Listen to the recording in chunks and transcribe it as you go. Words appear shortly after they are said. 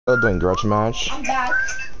Still doing grudge match. I'm back.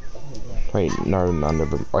 Wait, no,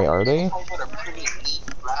 never. Wait, are they?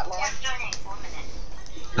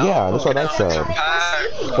 Yeah, that's what I said.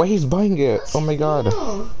 Wait, he's buying it. Oh my god.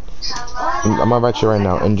 I'm gonna invite you right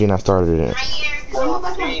now. Engine, I started it. Your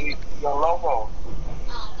logo.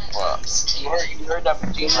 You heard that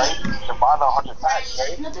machine, right? To buy the 100 packs,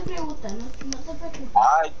 right? No te pregunta, no te preocupes.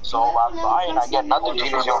 Alright, so I'm buying, I get nothing.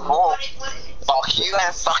 Gina's your fault. Fuck you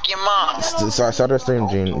and fuck your mom. Start the stream,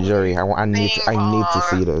 Gene. Jerry, I need to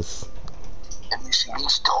see this. If you see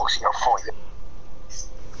these dogs, your fault.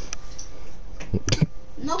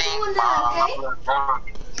 No pongo nada, ¿ok?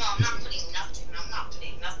 No, I'm not putting nothing. I'm not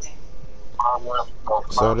putting nothing.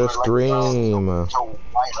 Start the stream.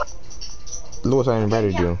 Lewis, I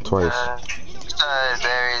invited you twice.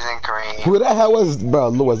 Berries and cream. Who the hell was, bro?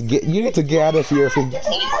 Lewis, you need to get out of here.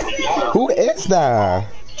 Who is that?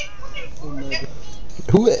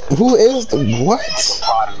 Who is what?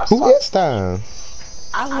 Who is that?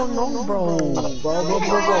 I don't know, bro.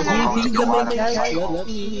 He's the main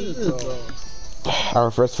character.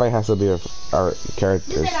 Our first fight has to be our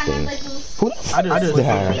character's thing. Who the fuck is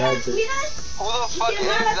that? Who the fuck is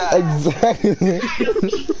that? Exactly.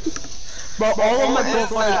 But all of my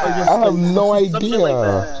profiles are just I have no idea.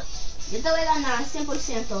 Like Yo te voy a ganar,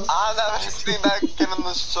 100%. I've never seen that kid in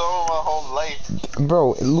the show my whole life.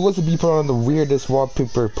 Bro, Lewis would be put on the weirdest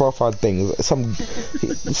wallpaper profile things. Some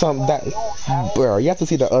that, bro, you have to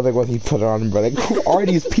see the other one he put on, bro. Like, who are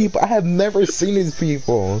these people? I have never seen these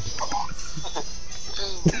people.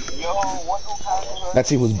 Let's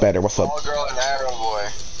see who's better. What's up? All girl and arrow boy.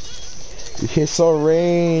 He's so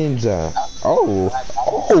range. Oh,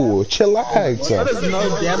 chillax. that is no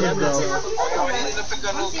damage, bro.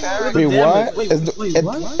 Wait, what? Wait,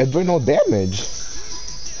 what? It's doing no damage.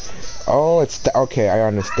 Oh, it's okay. I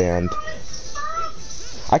understand.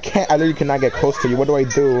 I literally cannot get close to you. What do I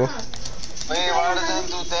do? Wait, why does that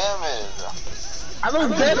do damage? I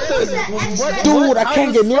don't get this. Dude, I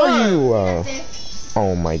can't get near you.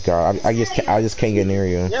 Oh my god, I just can't get near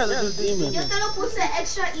you. Yeah, this is demon. Yo te lo puse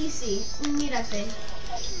extra easy. Mírate.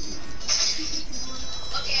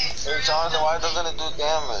 Hey, Jonathan, why doesn't it do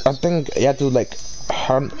damage? I think you have to like, I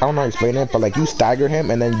don't know how to explain it, but like you stagger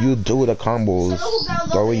him and then you do the combos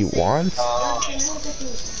the way you want.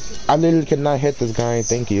 I literally cannot hit this guy.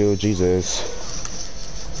 Thank you, Jesus.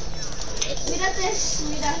 Mírate,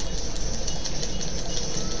 mira.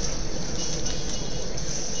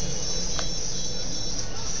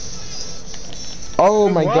 Oh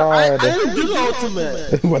my god. I didn't do the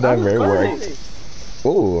ultimate. Whatever, it worked.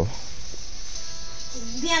 Ooh.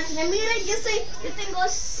 Diantre, mira, yo tengo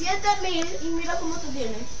 7000 y mira cómo tú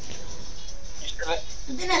tienes.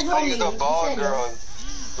 Tú tienes 2000, The ball girl.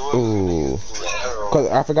 Ooh. Cause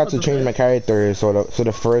I forgot to change my character, so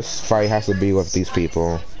the first fight has to be with these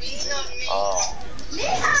people.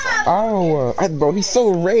 Oh, bro, he's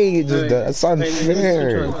so raged. That's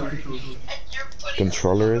unfair.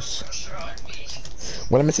 Controllers.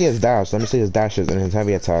 Well, let me see his dash. Let me see his dashes and his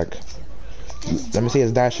heavy attack. Let me see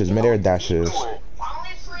his dashes, mid-air dashes.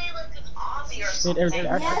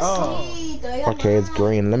 Oh. Okay, it's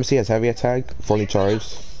green. Let me see his heavy attack, fully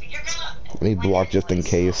charged. Let me block just in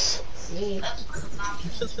case.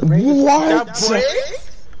 What?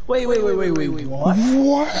 Wait, what?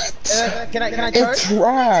 What? Can I It charge?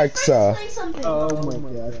 tracks. Oh my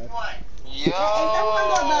god. Yo!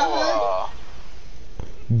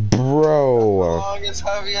 Bro. Longest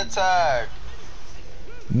heavy attack.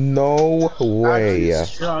 No way.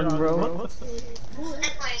 Strong, bro.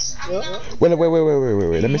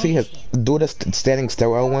 Wait. Let me see his. Do the standing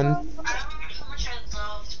stairwell one.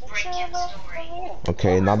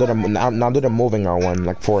 Okay, now do the moving R one,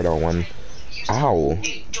 like forward R1. Ow.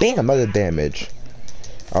 Damn, another damage.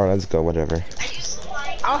 Alright, let's go, whatever.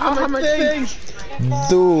 How much things?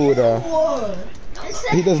 Dude,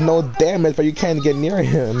 he does no damage, but you can't get near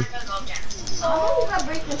him. Oh, who got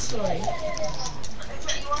breaking story?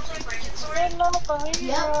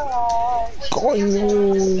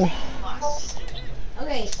 Coño.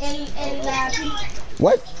 Okay,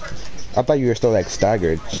 What? I thought you were still like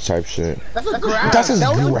staggered type shit. That's a grab. That's his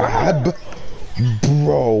grab?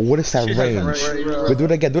 Bro, what is that range? Wait, do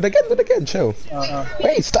it again, chill.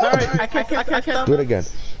 Wait, stop! I can't. Do it again.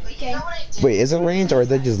 Okay. Wait, is it range or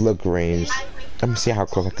they just look ranged? Let me see how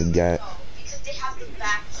close I can get.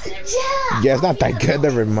 Yeah. Yeah, it's not that good,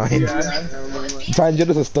 never mind. Trying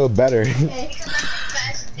Judas is still better. Okay.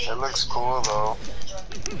 It looks cool though.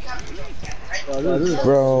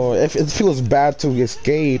 Bro, if it feels bad to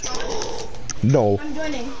escape. No. I'm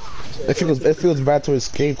joining. It feels bad to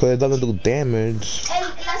escape because it doesn't do damage.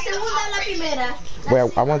 La segunda la primera?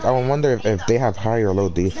 Wait, I wonder if they have high or low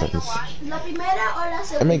defense. La primera o la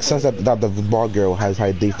segunda? It makes sense that the ball girl has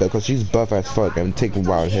high defense because she's buff as fuck and taking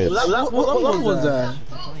wild hits. What was that?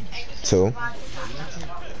 2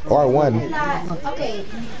 or 1. Okay,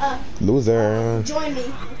 Loser. join me,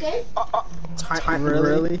 okay?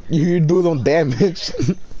 Really? You do no damage.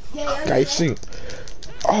 Yeah, I see.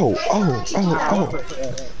 Oh.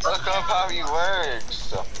 Look up how he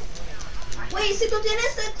works. Wait, si tú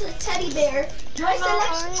tienes el teddy bear, no es no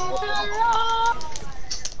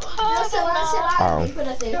se va a cerrar,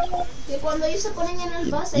 espérate. Que cuando ellos se ponen en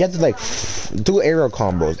el bus, You have to like do aerial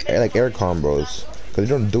combos, like air combos, because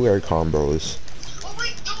you don't do air combos.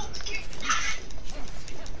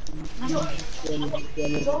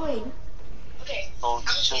 join.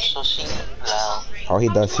 Oh, he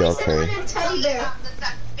does see. Okay. Teddy bear.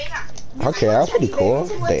 Okay, that's pretty cool.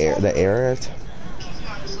 The air.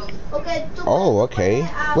 Okay, Oh, okay.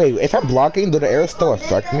 Wait, if I'm blocking, do the air still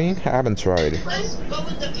affect me? I haven't tried.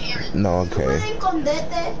 No, okay.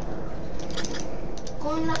 escondete.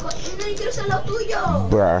 Con la no, yo quiero ser lo tuyo.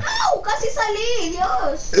 Bruh. ¡Au! Casi salí,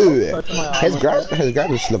 Dios. Ugh. His grab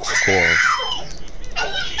just looks cool.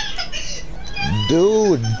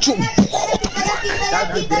 Dude, chill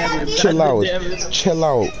out. Chill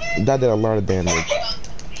out. That did a lot of damage.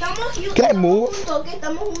 Can I move?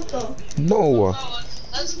 No.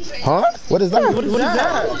 Huh? What is that? What is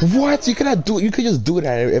that? What? You cannot do. You could just do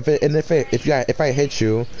that if I hit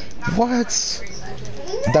you. What?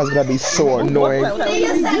 That's gonna be so annoying.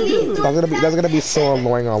 That's gonna be so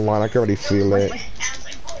annoying online. I can already feel it.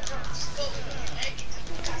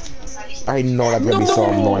 I know that's gonna be so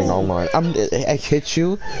annoying online. I hit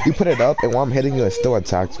you, you put it up, and while I'm hitting you, it still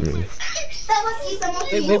attacks me. I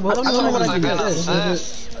don't know what I do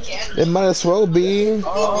this. It might as well be.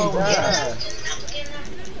 Oh, God.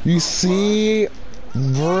 You see,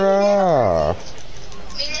 bruh.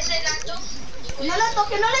 No le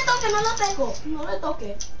toque, no le toque, no lo tengo. No le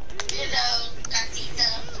toque.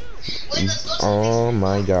 Oh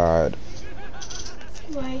my God.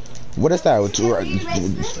 Right. What is that?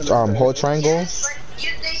 Whole triangle?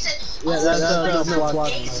 Yeah, that's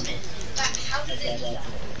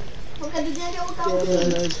Porque tú tienes que buscar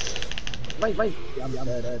un Wait. I'm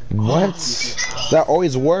dead. What? That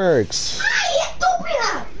always works. ¡Ay,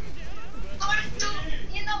 estúpida!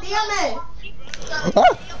 Dígame.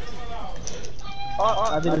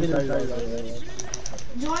 Ah! I didn't try.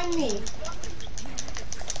 Join me.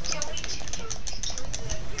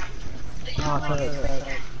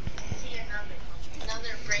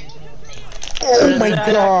 Oh my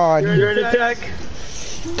God! You're an attack.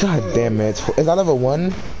 God damn it! Is that level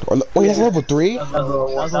 1? Oh, that's level 3? That's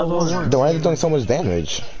level 1. Then why is it doing so much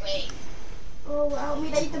damage? Oh, wow,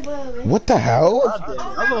 mira, ahí te puedo ver. What the hell?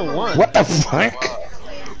 Level 1. What the fuck?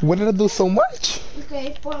 When did I do so much?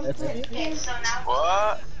 Okay,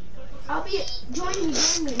 What? I'll be, join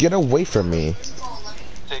me. Get away from me.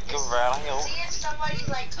 Take a rally.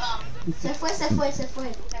 Se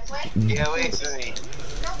fue. Get away from me.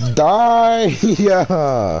 Die!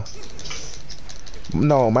 Yeah.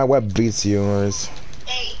 No, my web beats yours.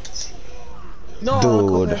 No.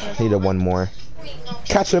 Dude, needed one more.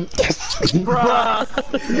 Catch him. Yes. Bruh.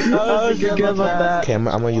 I was good about that. Okay, I'm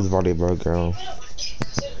gonna use volleyball, girl.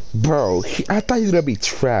 Bro, I thought he was gonna be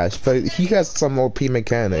trash, but he has some OP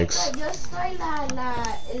mechanics.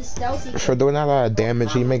 For doing a lot of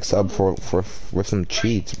damage, he makes up for with some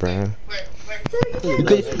cheats, bro.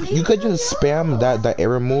 You could just spam that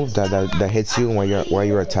arrow move that hits you while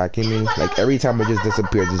you're attacking me. Like every time it just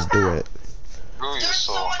disappears, just do it. Ooh, you're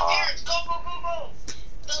so hot.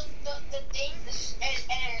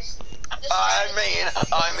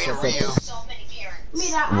 I mean Ryu.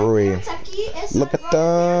 Rui. Look at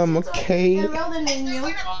them, okay. Ryu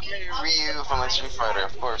from Street Fighter,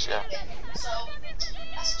 of course, yeah.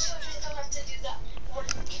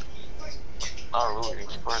 Not Rui,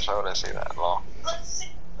 of course, why would I say that? Well.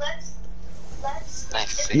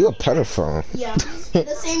 Nice. You a pedophile. Yeah,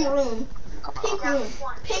 the same room. Pink room.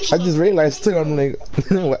 Pink I just realized too, I'm like,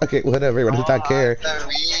 okay, whatever, what does that care?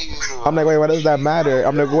 I'm like, wait, what does that matter?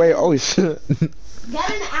 I'm like, wait, oh shit. Get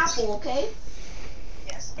an apple, okay?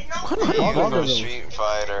 Street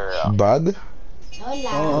Fighter. Bug?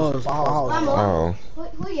 Hola. Oh.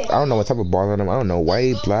 Who you? I don't know what type of ball on him. I don't know,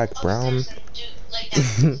 white, black, brown.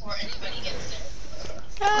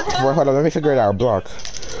 Well, hold on, let me figure it out. Block.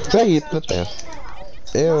 Hey, nothing.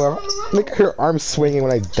 Ew, look at her arm swinging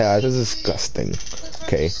when I dash. This is disgusting.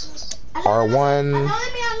 Okay. R1.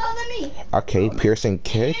 Okay, piercing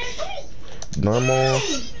kick. Normal.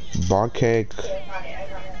 Ball kick.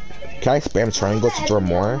 Can I spam triangle to throw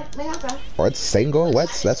more? Oh, it's single? What?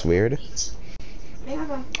 That's weird.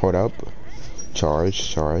 Hold up.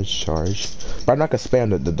 Charge. But I'm not gonna spam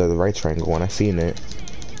the right triangle one. I seen it.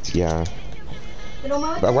 Yeah.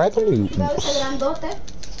 But why don't you...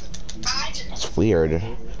 It's weird.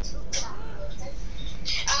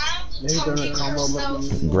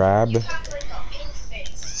 Grab.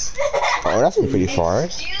 Oh, that's pretty far.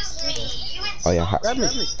 Oh yeah.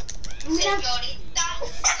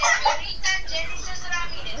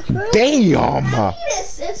 Damn!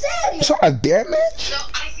 So a damage?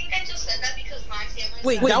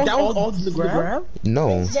 Wait, that was all the grab?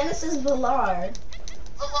 No. Genesis Ballard.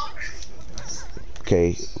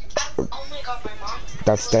 Okay.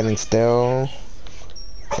 That's standing still.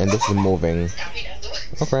 And this is moving.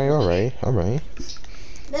 Okay, alright.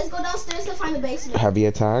 Let's go downstairs to find the basement. Heavy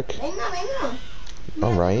attack. Venga.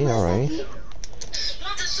 Alright.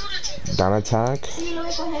 Down attack.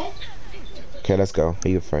 Okay, let's go.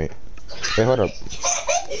 You fight. Wait, hold up.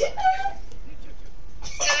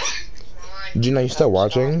 Gina, you still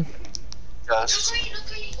watching? Yes.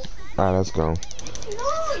 Alright, let's go.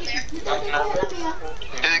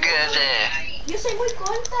 Yo soy muy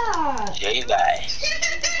corta. Yeah, you die.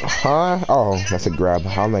 Huh? Oh, that's a grab.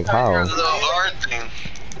 I'm like, how?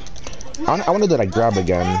 I want to do that grab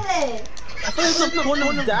again.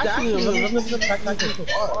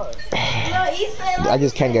 I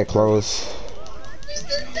just can't get close.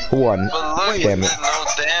 Who won? But look, Damn it. no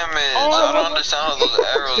damage. I don't understand how those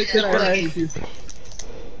arrows work.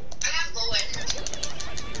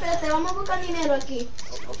 Espérate, vamos a buscar dinero aquí.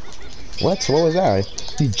 What? What was that?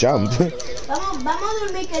 He jumped. Vamos a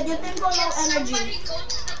dormir que yo tengo low energy.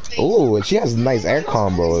 Ooh, she has nice air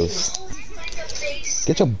combos.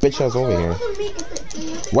 Get your bitch ass over here.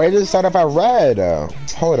 Why did it start up at red?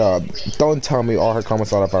 Hold up. Don't tell me all her combos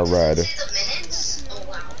start up at red.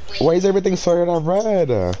 Why is everything started at red?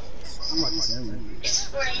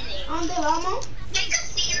 ¿Dónde vamos?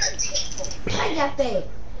 Cállate.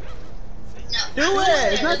 Do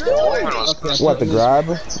it! It's not doing it! What, the grab?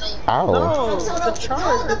 Ow. No, So the the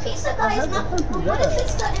charge. pizza guy is not. What if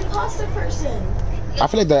it's the imposter person? I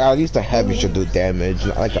feel like at least the heavy should do damage.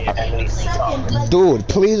 Like, Second, but dude,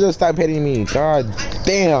 please just stop hitting me. God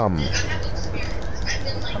damn.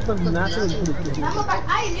 vamos para.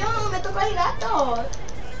 Ay Dios, me tocó el gato.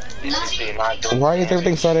 Why is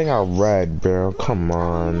everything starting out red, bro? Come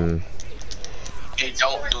on. It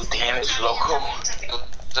don't do damage, loco.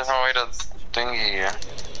 Different way to thingy.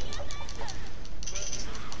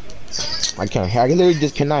 I literally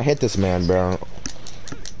just cannot hit this man, bro. Me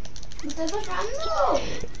estoy tocando.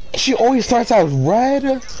 She always starts out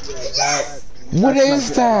red? What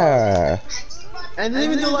is that? And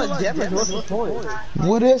didn't even do a lot of damage. What's the point?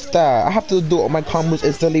 What is that? I have to do all my combos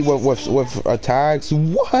instantly with attacks?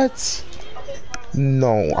 What?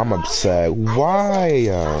 No, I'm upset. Why?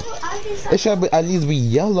 It should at least be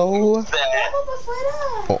yellow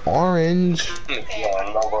or orange.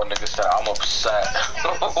 Yeah, no nigga said I'm upset.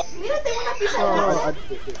 Mira, tengo una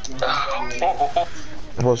pizza.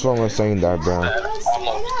 What's wrong with saying that, bro? I'm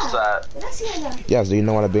upset. Gracias. Yes, do you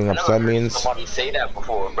know what being upset means? Somebody say that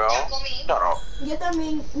before, bro. Shut up. Yo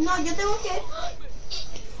también. No, yo tengo que.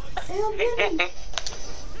 Ellos vienen.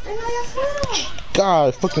 Ven allá afuera.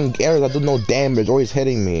 God, fucking arrows that do no damage, always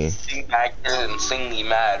hitting me. Sing back here and sing me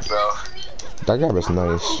mad, bro. That guy was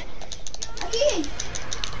nice. Aquí.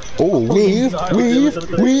 Oh, weave.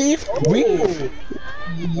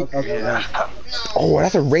 Oh,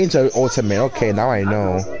 that's a ranger ultimate. Okay, now I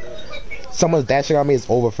know. Someone's dashing on me, it's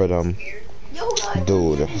over for them. Yo jugaba.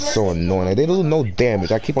 Dude, so annoying. They do no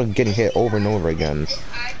damage. I keep on getting hit over and over again.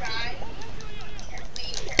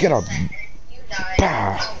 Get up.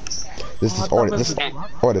 Bah. This is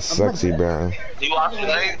sexy, bro. You watching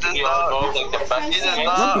like this, bro? Like the best season,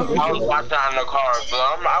 I was watching on the car, but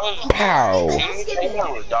I was. Pow. It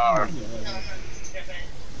was dark.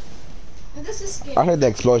 This is scary. I heard the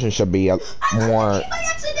explosion should be more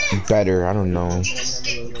better. I don't know.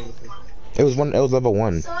 It was level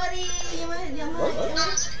 1. Sorry.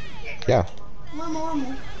 Yeah.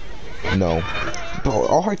 Vamos. No. Bro,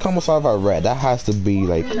 all her combos are about red. That has to be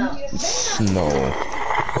like no.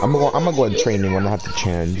 I'm gonna go in training when I have to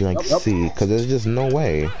change, like see, cause there's just no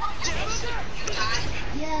way.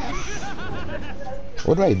 Yes.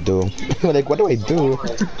 What do I do? Like, what do I do?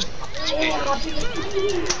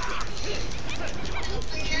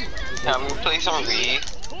 Yeah, I'm gonna play some Reed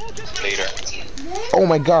later. Oh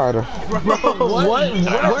my god.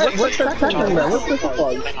 What's the second man? What's this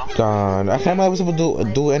for? God, I can't believe I was able to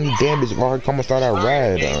do any damage while her combos start out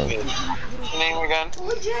red. What's your name again?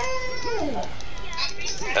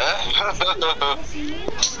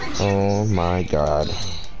 Oh my god.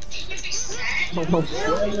 What's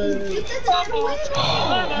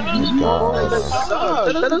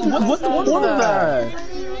the point of that?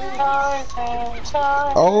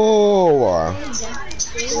 Oh.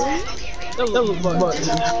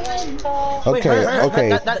 Okay, okay.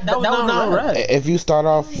 That was not red. If you start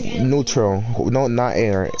off neutral, no, not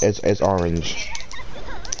air, it's orange.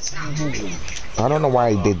 I don't know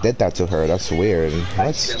why they did that to her. That's weird.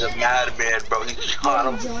 He's a madman, bro. He shot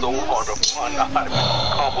him so hard to find out how to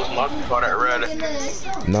combos not start at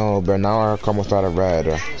red. No, but now our combo started red.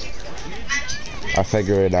 I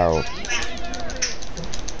figured it out.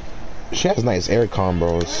 She has nice air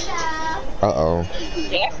combos. Uh-oh.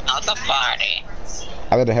 Yeah, not the party.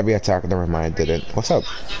 I did a heavy attack. Never mind, I didn't. What's up?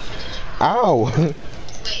 Ow!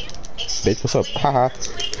 Bitch, what's up? Haha.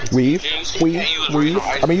 Weave.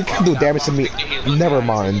 I mean, you can't do damage to me. Never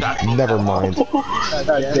mind. Never mind.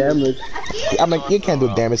 Damage. I'm like, you can't do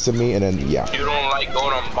damage to me, and then, yeah. You don't like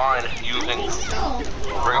going on mine using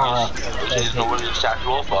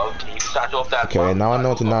Okay, now I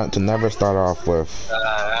know to never start off with.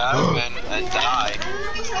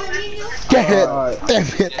 Get it! Damn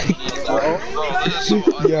it!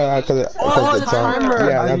 Yeah, cause the timer.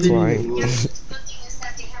 Yeah, that's why.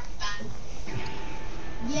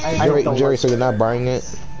 Jerry, so you're not buying it?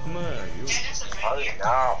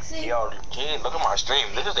 Yo, Gene, look at my stream.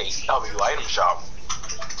 This is a W item shop.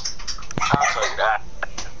 I'll tell you that.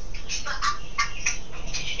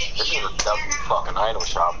 This is a W fucking item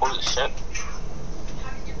shop. Holy shit.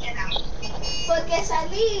 Porque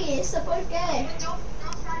salí, ¿eso por qué?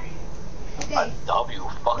 A W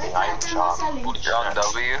fucking item shop. Young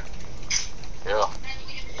W. Yeah.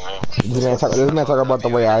 This man talk about the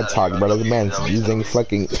way I talk, bro. This man's using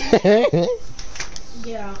fucking.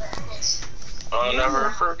 Yeah. I'll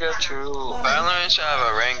never forget you. Valorant should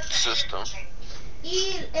have a ranked system.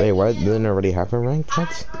 Wait, what? Didn't already have a rank?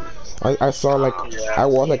 What? I saw like I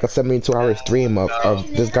watched like a 72-hour stream of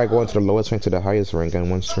this guy going to the lowest rank to the highest rank in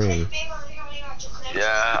one stream. Yeah,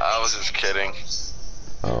 I was just kidding.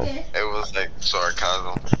 Oh. It was like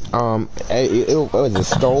sarcasm. It was a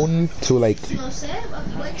stone to like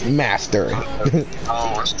master.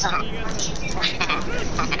 Oh.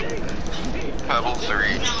 Pebble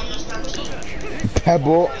 3.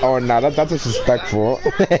 Pebble? Oh, nah, that's disrespectful.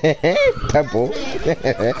 Pebble.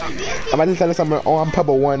 I'm about to tell someone, oh, I'm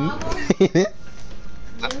Pebble 1.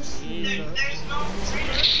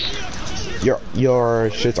 Your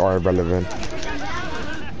shits are irrelevant.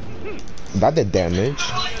 That did damage.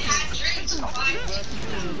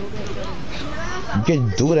 You can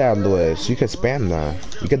do that, Lewis. You can spam that.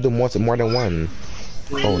 You can do more than one.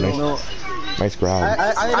 Oh, nice. Nice grab.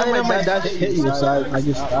 I know my dad hit you, so I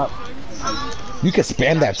just stopped. You can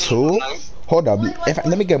spam that too? Hold up.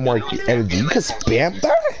 Let me get more energy. You can spam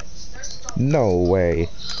that? No way.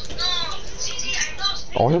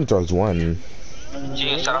 All him throws one.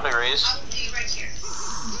 Gene, shut up and raise.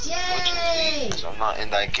 I'm not in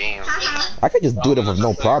that game. I could just do it with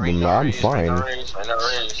no problem. Nah, I'm fine. I know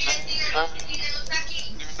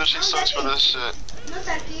this shit sucks for this shit.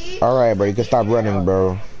 Alright, bro. You can stop running,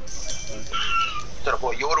 bro.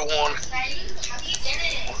 You're the one.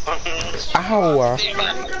 Ow!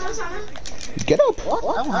 Get up!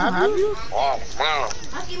 What have you? Oh, man.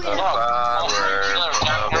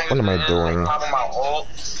 What am I doing?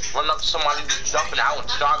 Run up to somebody just jumping out and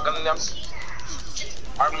shotgunning them.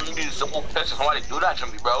 I remember you simple picture somebody do that to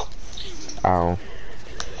me, bro. Ow.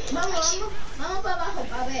 You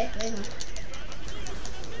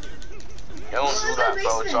don't do that,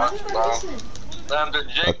 bro. Josh, bro.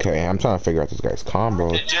 Okay, I'm trying to figure out this guy's combo.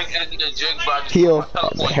 The jig, bro. Heal.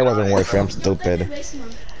 It wasn't worth it. I'm stupid.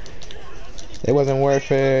 It wasn't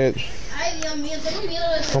worth it.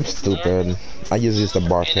 I'm stupid. I just used the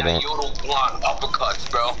bar for that. Uppercuts,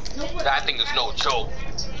 bro. That thing is no joke.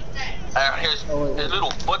 His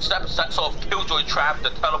little footsteps sets off killjoy trap, the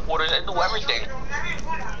teleporter, they do everything.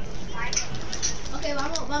 Okay,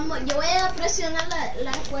 vamos. Yo voy a presionar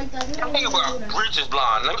la puerta. Hey, bro, Breach is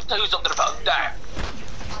blind. Let me tell you something about that.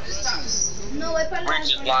 No, voy para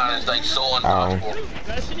Breach is blind is like so uncomfortable.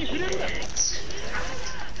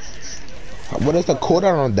 What is the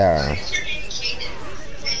cooldown on that?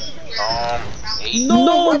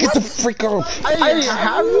 No, Get the freak out! I didn't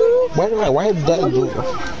have you. Why did that do?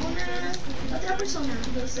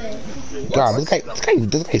 God, this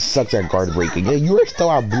guy sucks at guard breaking. Yeah, you are still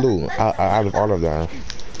out blue out of all of that.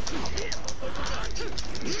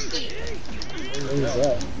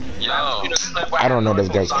 Yo, I don't know this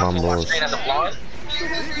guy's combos.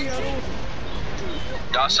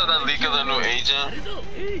 Y'all saw that leak of the new agent?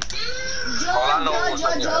 All I know was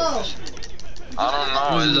I don't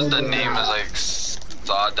know, it's just the name is like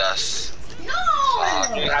Sawdust.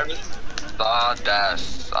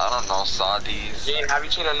 Sawdust. I don't know, Sawdies. Jane, have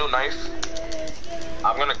you seen a new knife?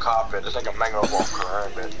 I'm gonna cop it. It's like a mega walker,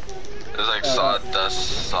 man. It's like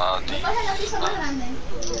sawdust, Sawdies.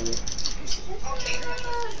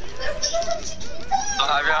 So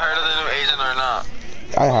have you heard of the new agent or not?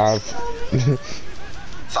 I have.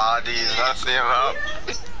 Sawdies, that's the amount.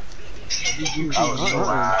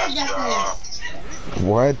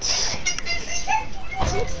 What?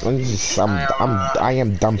 I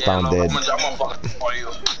am dumbfounded.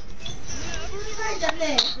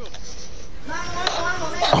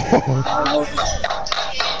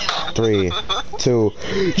 Three, two,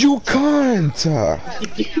 you can't.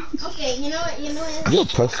 Okay, you know what? You're a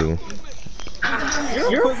pussy.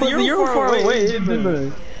 You're far away.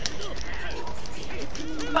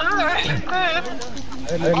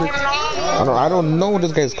 I don't know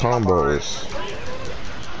this guy's combos.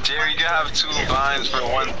 Jerry, you have 2 vines for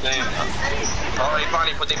one thing. Oh, hey,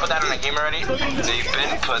 Bonnie, they put that in the game already? They've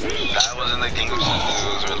been put. That was in the game since it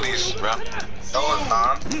was released, bro. No, it's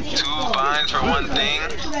not. 2 vines for one thing.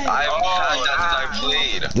 I've had that since I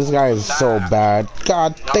played. This guy is so bad.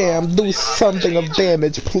 God damn, do something of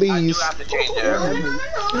damage, please. I do have to change it.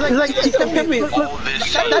 It's like, he kept me. Oh, this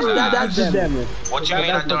shit. That's the damage. What you mean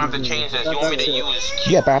I don't have to change this? You want me to use...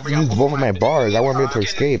 Yeah, but I have to use both of my bars. I want me to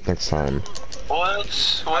escape next time.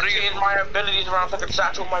 What? What are you in my abilities around fucking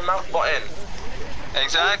satchel with my mouse button?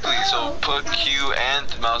 Exactly, so put Q and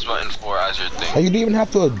mouse button 4 as your thing. And you didn't even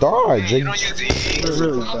have to dodge. You don't use E.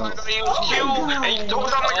 Really I'm gonna use Q and you don't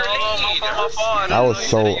sound like your lead. I was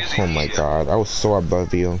so, oh my god, I was so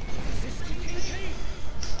above you.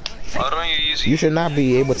 Why don't you use E? You should not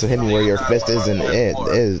be able to hit me where your fist isn't it.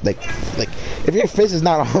 Is like if your fist is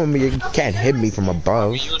not on me, you can't hit me from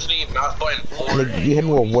above. Usually mouse button 4. Like, you hit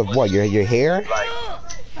me with what? Your hair? Like,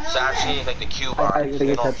 Sashi, like the Q bar, you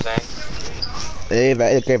know what I'm saying?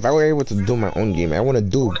 If I were able to do my own game, I want to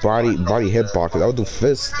do body hitboxes. I would do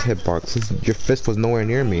fist hitboxes. Your fist was nowhere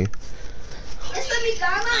near me.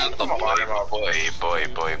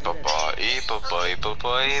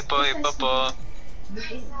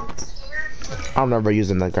 I'm never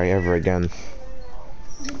using that guy ever again.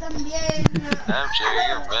 MJ,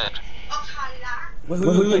 you're red.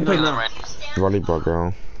 Who are you playing now? Volleyball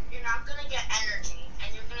girl. You're not gonna get energy,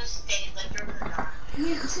 and you're gonna stay like you're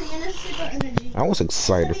I was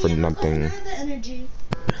excited for nothing.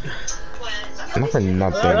 Not for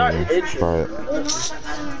nothing, but...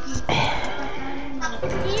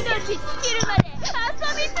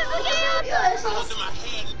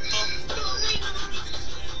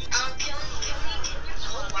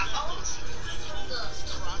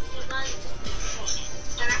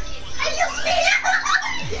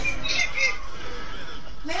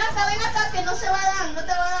 Ven acá, que no se va a dar, no te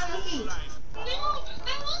va a dar aquí.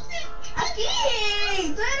 Aquí,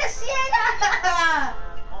 tú eres ciega.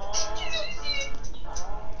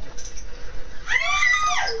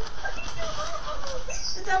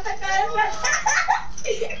 Te vas a caer.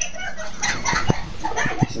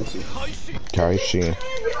 Kaishi.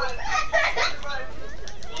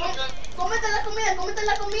 Cómete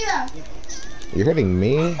la comida. You're hitting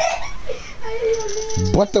me?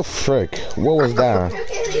 What the frick? What was that?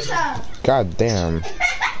 God damn.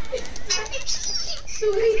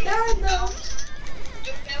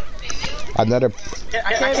 Another.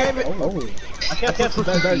 I can't put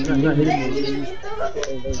that back. You're not hitting me.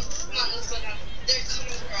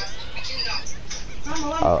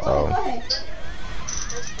 Uh-oh.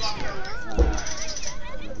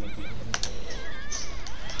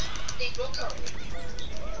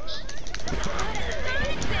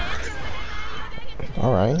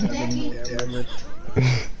 Alright.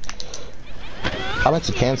 How about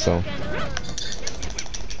to cancel?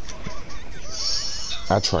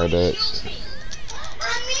 I tried it.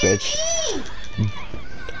 Bitch.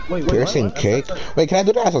 Piercing cake? Wait, can I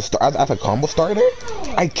do that as a combo starter?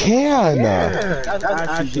 I can! Yeah, that's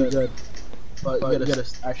actually good. But you gotta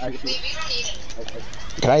actually...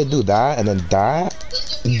 Can I do that and then that?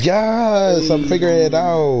 Yes! I'm figuring it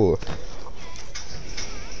out!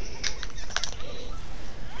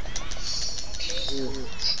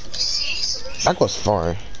 That goes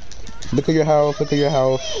far. Look at your health, look at your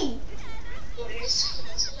health.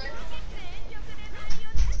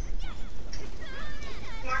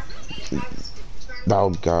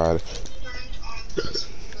 Oh god.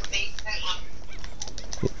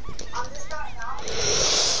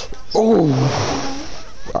 Oh!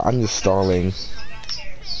 I'm just stalling.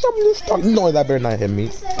 No, that better not hit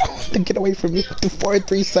me. Get away from me.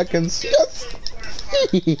 3 seconds. Yes!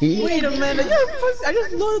 Wait a minute, I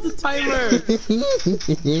just loaded the timer.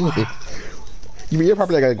 You're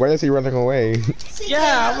probably like, why is he running away?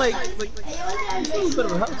 Yeah, I'm like, Ellos a little bit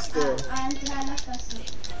of a help still. a entrar a la casa.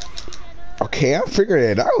 Okay, I'm figuring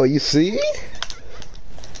it out. You see?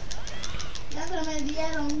 Ya, pero me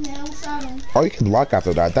dieron, me usaron. Oh, you can block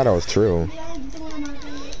after that. I thought that was true. Mira, yo tengo una marca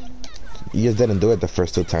ahí. You just didn't do it the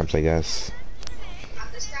first 2 times, I guess.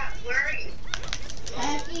 Where are you?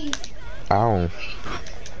 Aquí. Ow.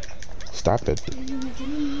 Stop it.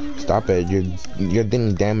 Stop it. You're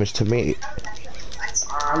doing damage to me.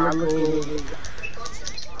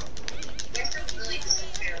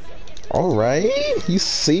 Alright. You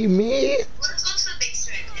see me? Let's go to the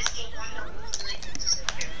basement. It's the one that was really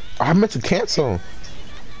disappear. I meant to cancel.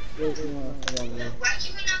 Why can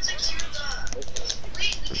we not secure the...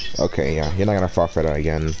 Wait, we can... Okay, yeah. You're not gonna fall for that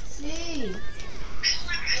again. Sí. I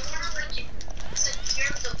wanna like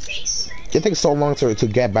secure the basement. It takes so long to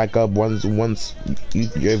get back up once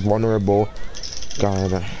you're vulnerable.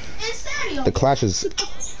 God. ¿En serio? The clash is...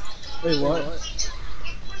 Wait, what?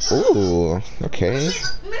 Ooh. Okay.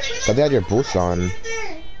 But they had your boots on.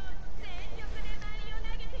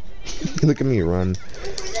 Look at me run.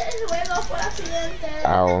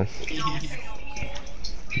 Ow.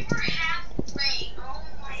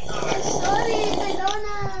 Sorry,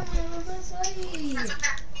 perdona. Sorry.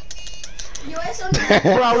 Yo eso no.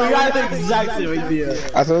 Bro, we got the exact same idea.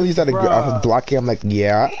 As soon as he started blocking, I'm like,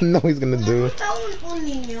 yeah, I know he's gonna do. Está un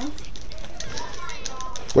niño.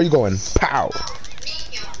 Where you going? Pow!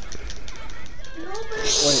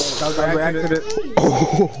 Wait, that was by accident.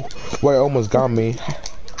 Oh, boy, it almost got me.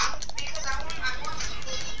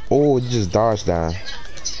 Oh, you just dodged that.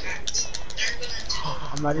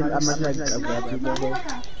 I'm not even,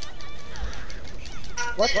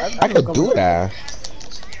 What? I could do that.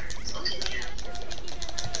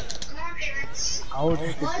 I'll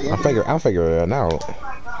figure it out.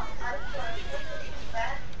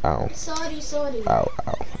 Ow. Sorry. Ow,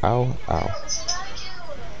 ow, ow, ow.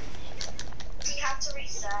 We have to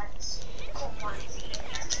reset. Sorry.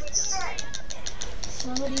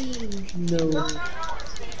 No.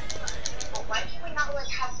 But why can we not like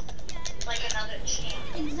have like another chance?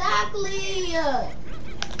 Exactly.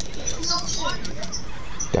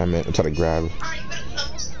 Damn it, I'm trying to grab. Alright, but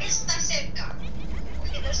está cerca.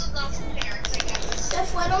 Okay, there's a lot of parents, I guess. Se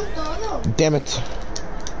fueron todos. Damn it.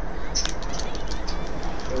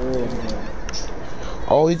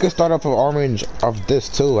 Oh, you can start off with orange of this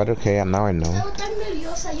too. Okay, now I know. Estaba tan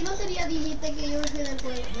nerviosa. Yo no sabía, dijiste que yo me fui del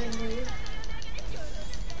juego.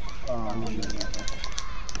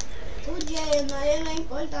 Oye, nadie le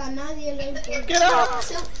importa, a nadie le importa. Get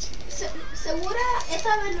off! Segura,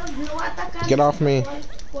 esta vez no va a atacar. Get off me.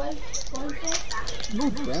 ¿Cuál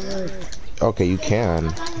Okay, you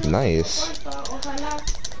can. Nice. Ojalá.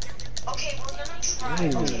 Okay, we're gonna try.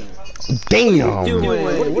 Damn!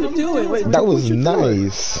 What are you doing? Wait, That was what you doing?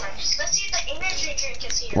 nice. Let's see if the energy drink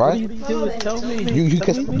is here. What? What you doing? Tell me.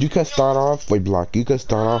 You can start off with block. You can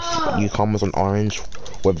start off. You comments on orange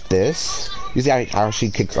with this. You see how she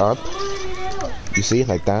kicks up? You see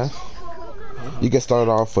like that? You can start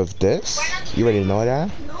off with this. You already know that.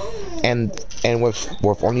 And with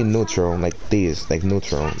only neutral, like these, like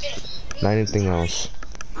neutral, not anything else.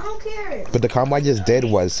 I don't care. But the combo I just did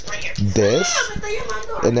was this,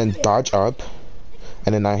 and then dodge up,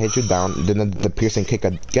 and then I hit you down, then the piercing kick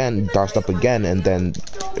again, dodged up again, and then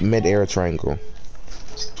mid-air triangle.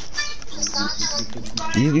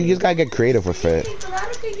 You just gotta get creative with it.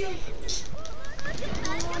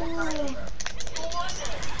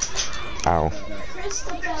 Ow.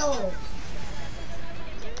 Christabel.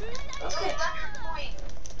 Okay.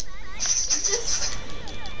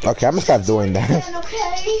 Okay, I'm gonna stop doing that. Again,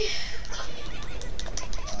 okay?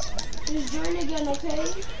 Just join again, okay?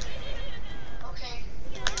 Okay.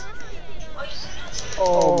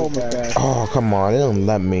 Oh my god. Oh, come on, it don't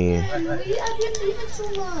let me. I've been leaving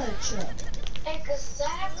too much.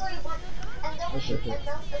 Exactly.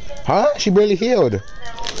 Huh? She barely healed.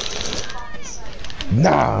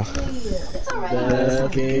 Nah. It's alright.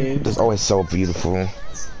 Okay. It's always so beautiful.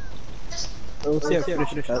 Oh, yeah,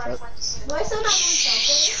 finish that. Voy a hacer una pregunta,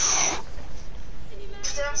 ¿ok?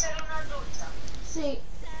 Sí.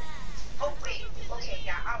 Oh wait, okay,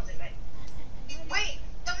 yeah, I'll do it. Wait,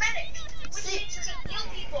 the medic! We need to heal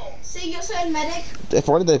people! Sí, yo soy el medic. If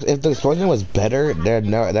the explosion was better,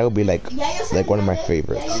 that would be like one of my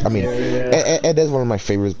favorites. I mean, it is one of my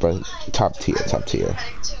favorites, but top tier. Medic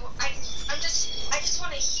too. I just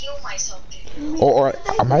want to heal myself, dude. Or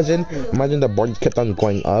imagine the board kept on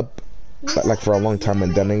going up, like for a long time,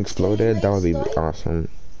 and then it exploded. That would be awesome.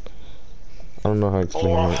 I don't know how to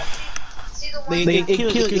explain it. See the one It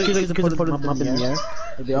kills put them up in the air.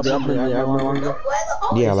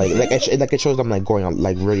 Yeah, like it shows them like going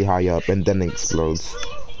like really high up and then it explodes.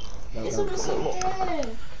 Eso no existe.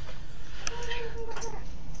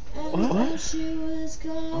 And she was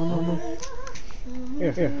gone.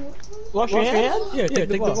 Here. Wash your hands? Here, take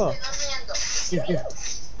the ball. Here.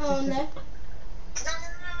 Oh, no.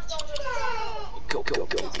 Go.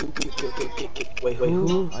 Wait, who?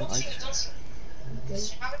 We're gonna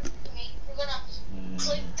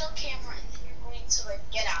click the camera and then you're going to like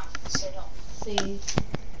get out. So don't. See.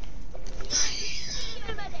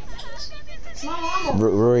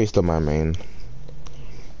 Rory's still my main.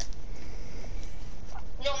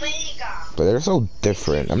 No, But they're so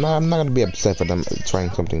different. I'm not gonna be upset for them trying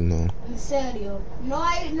something new. En serio. No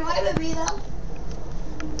hay bebida.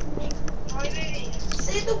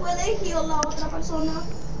 Sí, tú puedes heal a otra persona.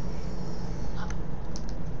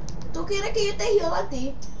 ¿Tú quieres que yo te heal a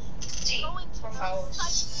ti? Sí, por favor.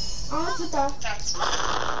 ¿Dónde tú estás?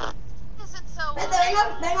 Vete,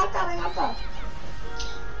 ven acá. Ven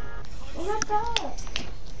acá.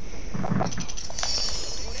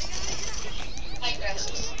 Hi,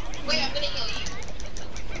 gracias. Wait, I'm gonna heal you.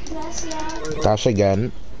 Gracias. Dash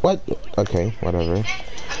again. What? Okay, whatever. Gracias.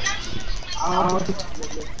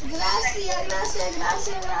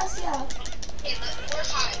 Hey, we're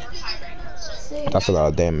high right now. So Sí. That's a lot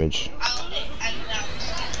of damage.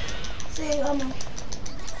 Sí, vamos.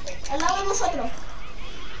 Al lado de nosotros.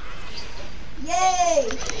 Yay.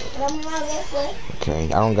 La misma vez fue. Okay, I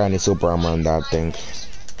don't got any super armor on that thing.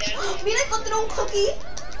 Mira, encontré un cookie.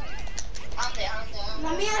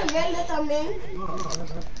 La mía es verde también.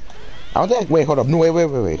 I don't think. Wait, hold up. No, wait.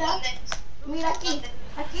 Mira aquí.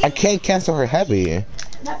 I can't cancel her heavy.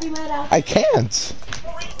 La primera. I can't.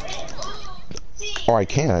 Oh, I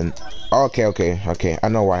can. Okay. I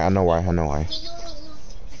know why.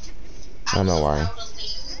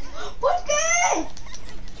 ¿Por qué?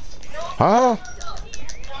 Huh?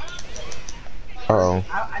 Uh-oh.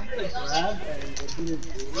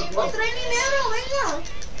 Encontré dinero, venga.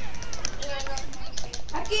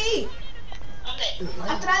 Aquí.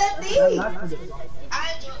 Atrás de ti.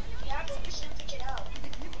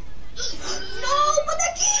 No, put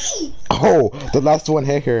aquí. Oh, the last one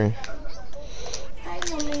hit her. Ay,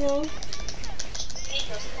 Dios mío.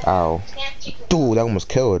 Ow. Dude, that one was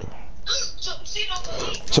killed.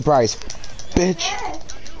 Surprise. Bitch.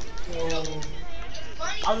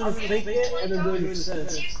 I'm gonna fake it and then do it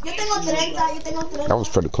yourself. Yo tengo 30. That was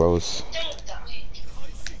pretty close.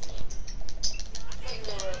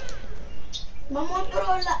 Vamos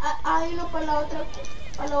a irnos para la otra.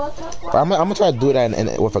 I'm gonna try to do that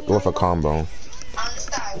with a combo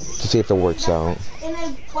to see if it works out. En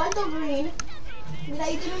el cuarto green. Mira,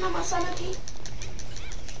 ahí tiene una manzana aquí.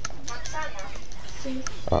 Sí.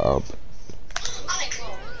 Uh-oh.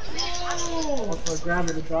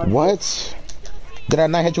 No. What? Did I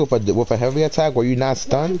not hit you with a heavy attack? Were you not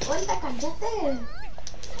stunned? Cuenta, cállate.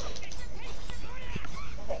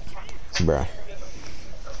 Bruh.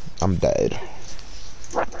 I'm dead.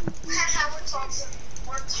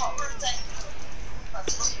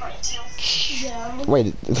 Yeah.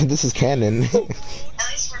 Wait, this is canon.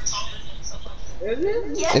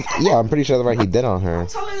 Yeah. Yeah, I'm pretty sure that's what he did on her. I'm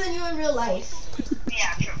taller than you in real life.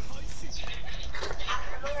 Yeah, true.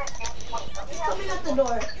 He's coming at the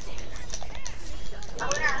door.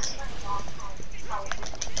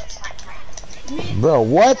 Bro,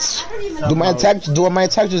 what? Do my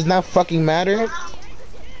attack does not fucking matter?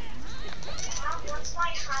 What's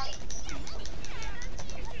my height?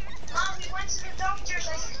 Mom, we went to the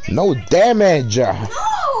doctor's. No damage. No!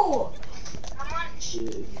 How much?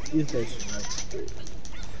 You say so.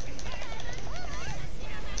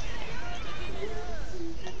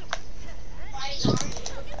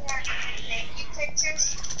 Pictures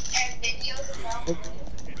and videos about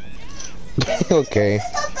Okay. I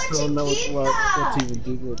don't know what to even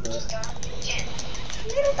do with that.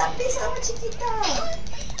 Mira esta pizza más chiquita.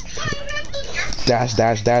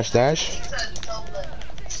 Dash.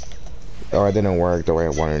 Oh, it didn't work the way I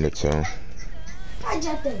wanted it to.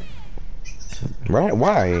 Cállate. Right?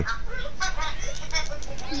 Why?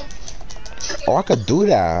 Oh, I could do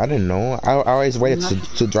that. I didn't know. I always waited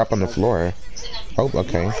to drop on the floor. Oh,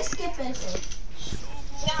 okay. No skip eso.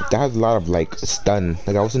 That has a lot of like stun.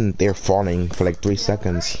 Like I wasn't there falling for like 3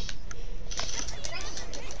 seconds.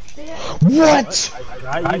 What?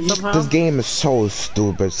 This game is so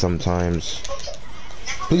stupid sometimes.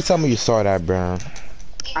 Please tell me you saw that, bro.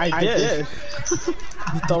 I did.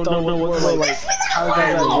 Don't know what like how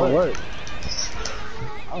that gonna work.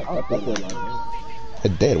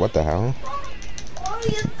 It did. What the hell? Oh,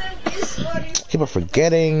 you think this one is Keep on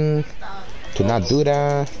forgetting to not do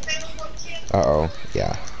that. Uh-oh.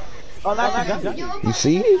 Yeah. Oh, that's good. You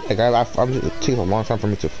see? Like, I'm it takes a long time for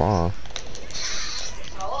me to fall.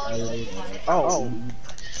 Oh.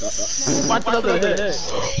 Watch another hit.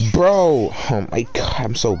 Bro! Oh my god,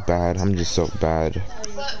 I'm so bad. I'm just so bad.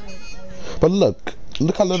 But look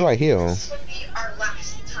how little I heal. This would be our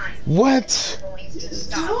last time. What? We're going to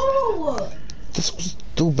stop. No. This was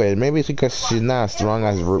stupid. Maybe it's because she's not as strong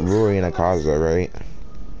as Ruri and Akaza, right?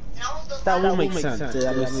 No, That would make sense.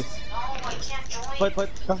 Yeah, that makes no, I can't join. but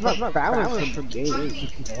that's not balance for game.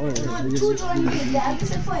 Tú joined ya que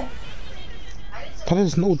se fue. That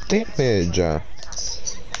is no damage. Wait,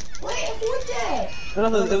 who's that?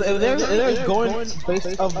 If they're going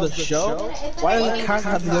based off the show, why does the character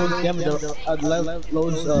have to go damage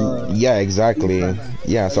loads? Yeah, exactly.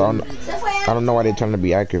 Yeah, so Se fue. I don't know why they're trying to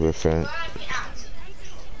be accurate with it. Now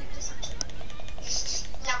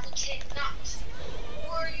we cannot.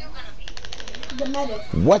 Who are you gonna be? The medic.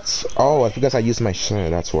 What? Oh, it's because I used my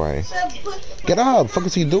shit, that's why. So put, Get up! Fuck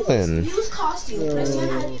is he doing? use costume. I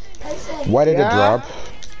said. Why did it drop?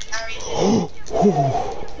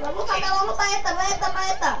 Vamos pa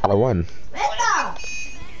esta. I won. Esta.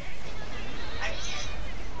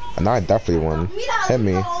 And now I definitely won. Mira, Hit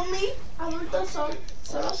me. Adultos son.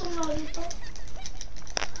 Solo son adultos.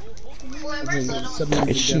 Whoever's little.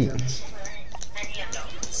 It's shoot.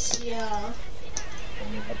 Yeah.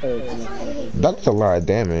 That's a lot of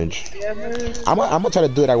damage. I'm gonna try to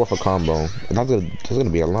do that with a combo. That's gonna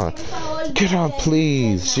be a lot. Get up,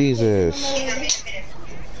 please, Jesus.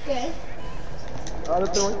 ¿Qué? Oh,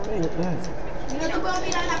 that's the wrong thing. What the heck? No te puedo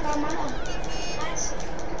mirar la cámara.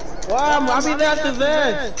 Wow, I mean that's the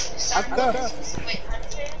vent.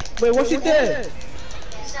 Wait, what she did?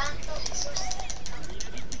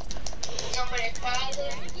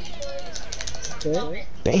 Okay.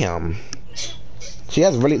 Damn. She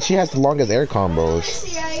has the longest air combos.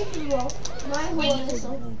 Sí, ahí jugó. No hay juego de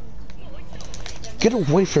eso. Get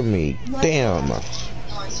away from me. Damn.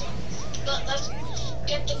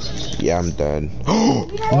 Yeah, I'm dead.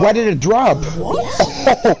 Why did it drop?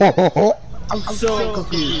 I'm so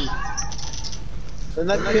confused. And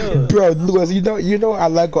that killed. Bro, Louis, you know, I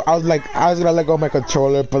was gonna let go of my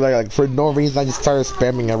controller, but like for no reason, I just started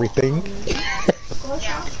spamming everything.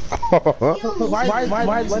 Why?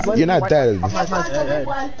 You're not dead.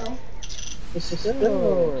 ¿Cuánto?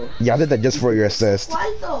 Yeah, I did that just for your assist.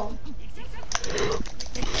 ¿Cuánto?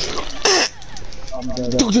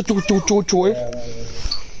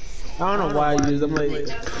 I don't know why I used them. Like,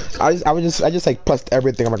 I just like pressed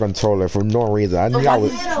everything on my controller for no reason. I knew I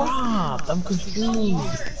was. dropped. I'm confused.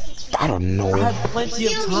 I don't know. I had plenty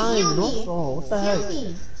of time. No, what the heck?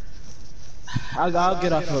 I'll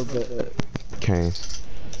get off a bit. Okay.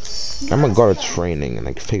 I'm gonna go to training and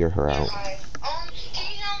like figure her out. Can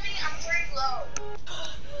you help me? I'm very low.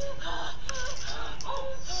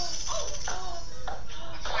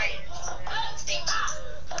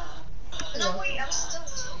 No, wait, I'm still.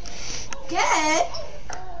 ¿Qué?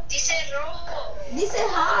 Dice rojo. Dice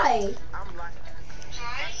hi.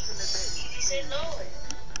 Hi. Y dice low.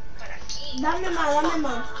 Para aquí. Dame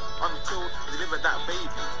más. I'm told to deliver that baby.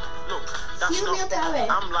 Look, that's Heal me not. otra vez.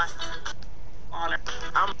 I'm like,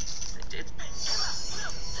 I'm.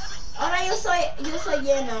 Ahora yo soy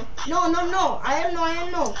llena. No. I am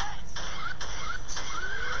no.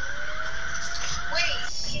 Wait,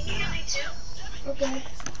 can you hear me too? Okay.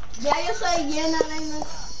 Ya yo soy llena, nena.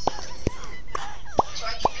 So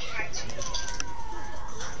I can be high too.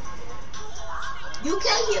 You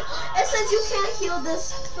can't heal. It says you can't heal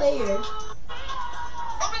this player. Oh,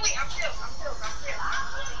 no, wait, I'm filled. I'm really healed.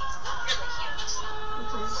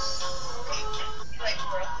 Okay. Like,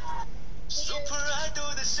 bro. super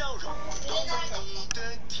idol 的笑容，多美丽的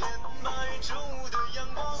天，白昼的阳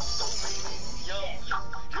光，都没你耀眼，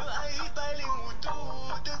热爱105度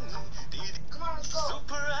的你，滴滴。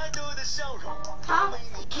super idol 的笑容， How?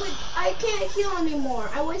 Wait, I can't heal anymore.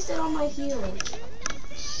 I wasted all my heals.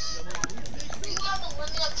 You have a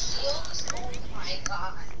limit of heals? Oh my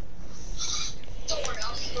god. Don't worry,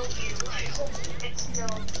 I'll heal you. I hope it's still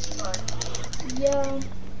good. Yeah.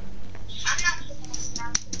 I'm not gonna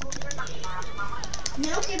snap. You're not mama. Yo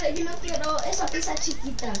no quiero esa pizza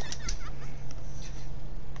chiquita.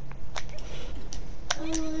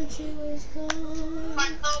 Oh, she was gone.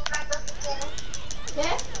 ¿Qué?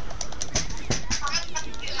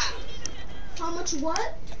 How much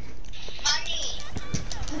what? Money.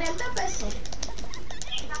 30 pesos.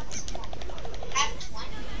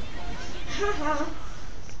 Jaja.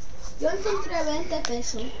 Yo encontré 20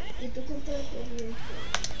 pesos. Y tú encontraste 10.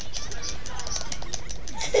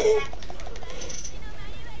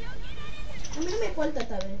 A mí no me cuenta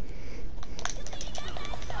esta vez.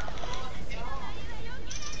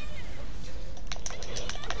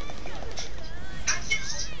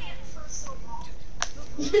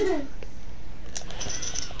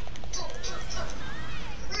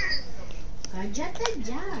 Cállate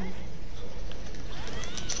ya.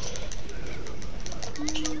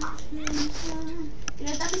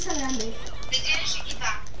 Tiene esta pizza grande. Me tienes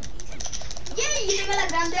chiquita. Yay, yo tengo la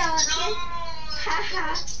grande ahora. No.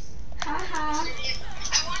 Jaja. Jaja. I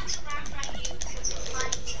want to laugh at you because it's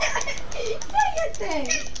funny. Cállate.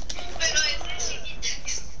 Pero es chiquita.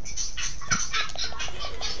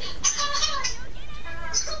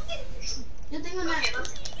 Yo tengo una. Okay,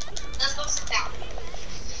 let's go sit down.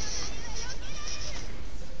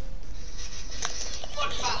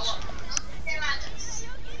 Por favor, no te vayas.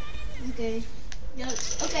 Okay.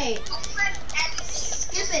 Okay.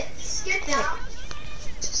 Skip it. Skip it.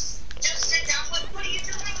 Just sit down. What are you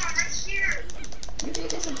doing? I'm right here. Yo tengo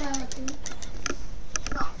que sentar tú.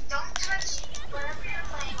 No, don't touch whatever you're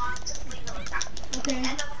playing on. Just leave it like that. Okay.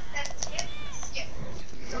 And then skip.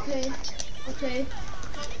 Don't Okay. touch it. Okay.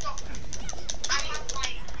 Don't. I have my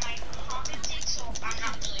poppet thing, so I'm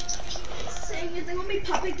not really touching it. Sí, yo tengo mi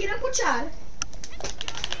papi. ¿Quiere escuchar?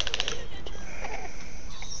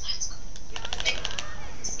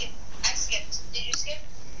 Skip. I skipped. Did you skip?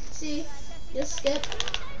 Sí. Yo skip.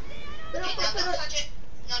 Pero, Okay, no, pero, don't touch it.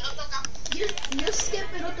 No toca. yo skip,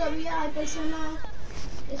 pero todavía hay personas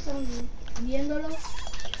que están viéndolo. Yo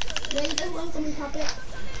ahí te juego con mi papi.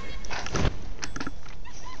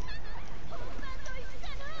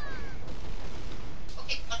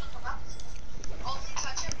 Okay, no toca. Only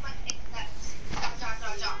touch it when it says dot. And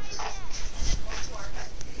then go to our bed.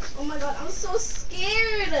 Oh my god, I'm so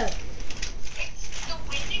scared. The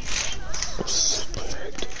winning thing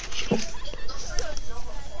it looks like a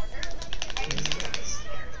silver corner, and it's really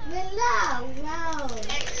scary. ¿Verdad? Wow.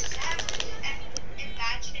 Except,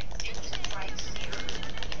 imagine if it was right here.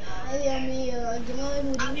 Ay, Dios mío, yo me voy a I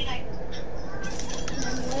morir. mean, Me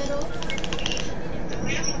muero.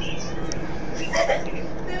 really need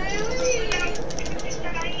Me voy a morir.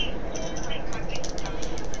 estar ahí.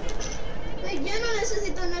 Pues yo no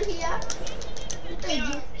necesito energía.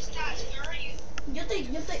 Yo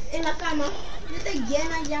estoy en la cama. Yo estoy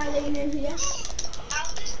llena ya de energía.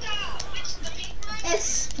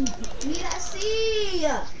 Es, mira, sí.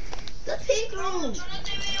 The pink room. Yo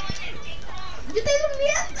estoy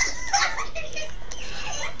durmiendo.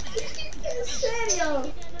 En serio.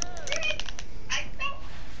 I thought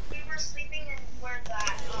we were sleeping in where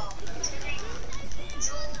that, what's her name?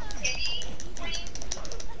 Jewel Kitty Queen?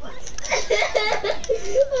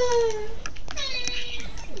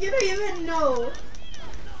 You don't even know.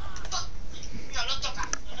 No toca.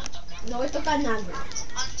 No voy a tocar nada.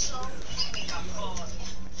 Until we wake up. Oh,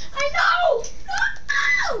 I know. No.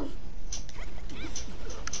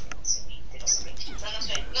 no sé.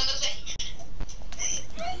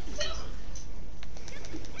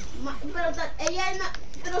 Pero ella es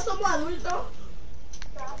pero somos adultos.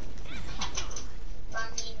 I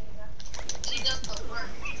mean, she does the work.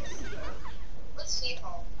 Let's see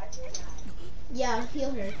how I do that. Yeah,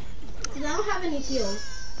 heal her. 'Cause I don't have any heals.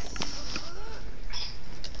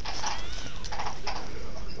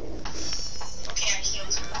 Okay, I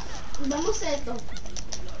healed her. Vamos a esto.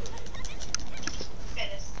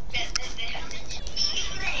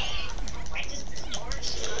 Why does this door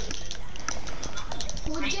shut?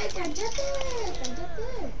 Oye, cállate.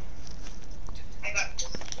 I got this.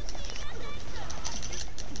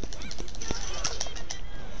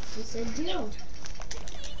 ¿Qué se dio?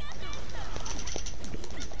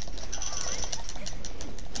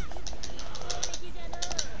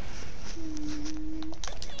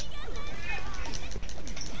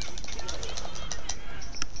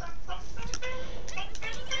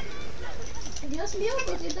 Dios mío,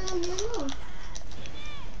 ¿por qué te da miedo?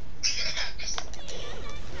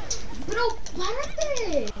 Pero,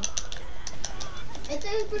 párate. Este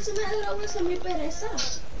es el personaje de Roblox en mi pereza.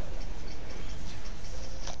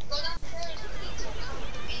 Go downstairs.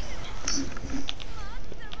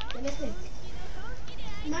 Espérate.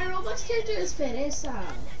 My Roblox character is pereza.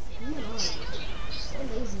 Oh my god. So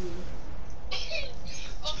lazy.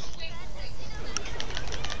 Oh, wait.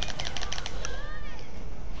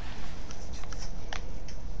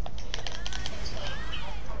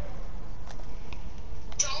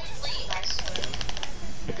 Don't leave, I swear.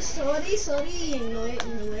 Sorry, no voy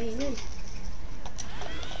a ir.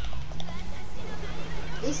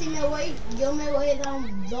 Y si me voy, yo me voy a dar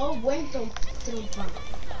dos buen trompas. Then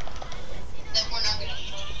we're not gonna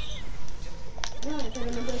No, pero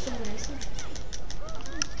no puedo hacer eso.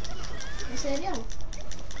 ¿En serio?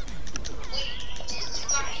 Wait, you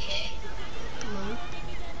got hit? No.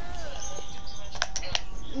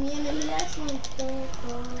 Mi energía es un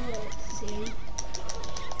poco... Sí.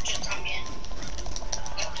 Yo también.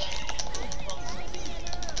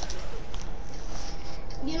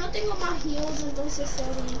 no tengo más heals, entonces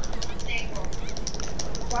sorry. Tengo.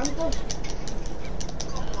 ¿Cuánto?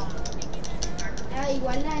 ¿Cómo? Ah,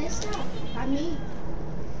 igual a esa. A mí.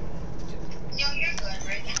 No, you're good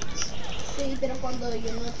right now. Sí, pero cuando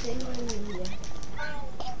yo no tengo energía.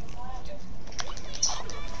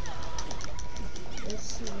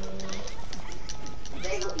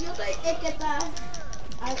 Yo soy el que está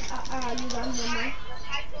ayudándome.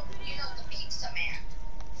 You know the pizza man.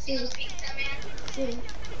 Sí, The pizza man. sí.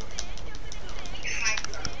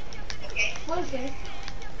 Hyper. Okay. ¿Por qué?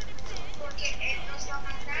 Porque él nos va a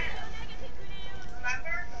matar.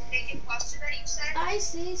 Remember the big imposter that you said? Ay,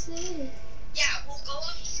 sí, sí. Yeah, we'll go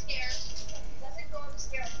upstairs. Doesn't go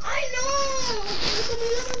upstairs. ¡Ay, no! ¡Me comí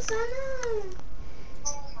la manzana!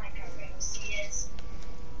 Oh my god, pero sí es.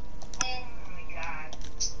 Oh my god.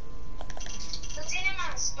 No tiene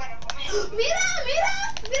más para comer. ¡Mira, mira!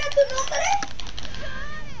 ¡Mira tu nombre!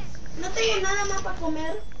 No tengo nada más para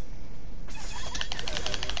comer.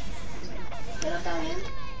 Pero está bien.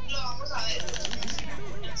 Lo vamos a ver.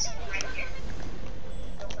 Right here.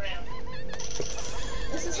 No creo.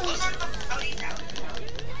 Esos son... Ahorita.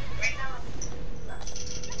 Right now.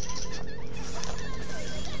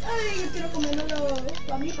 Ay, yo quiero comerlo.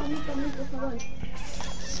 Para mí, por favor.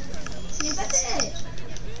 Siéntate.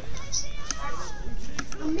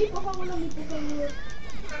 A mí, por favor.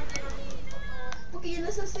 Porque yo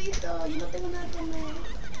necesito, yo no tengo nada que comer.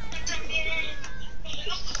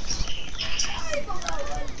 Ay, por favor,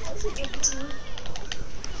 yo sí que quiero.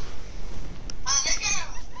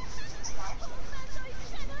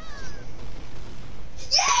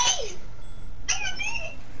 ¡Yay!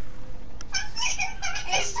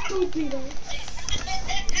 Estúpido.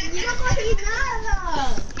 Yo no cogí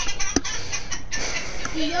nada.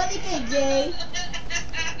 Y yo dije gay.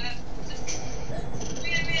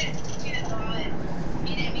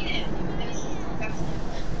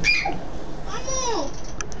 ¡Vamos!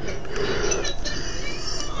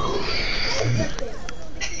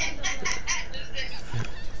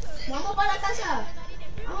 Vamos para la casa.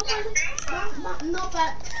 Vamos para no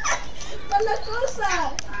para la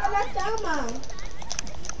cosa, para la cama.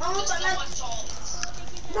 Vamos para la cama.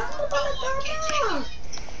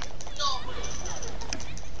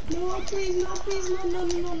 No, please, no.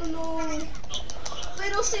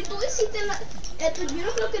 Pero si tú hiciste yo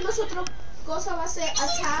no creo que nosotros cosa va a ser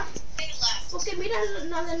attacked. Porque mira,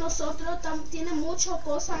 la de nosotros tiene muchas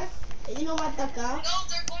cosas. Ella no va a atacar.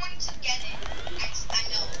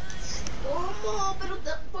 ¿Cómo?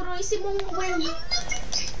 Pero hicimos un buen.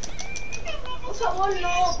 Por favor,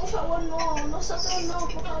 no. Nosotros no,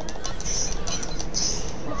 por favor.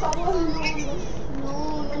 Por favor,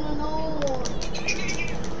 no.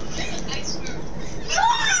 ¡No!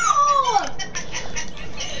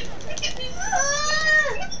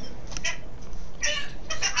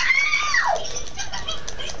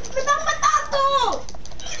 ¡Me están matando!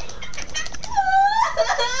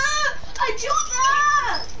 ¡Ayuda!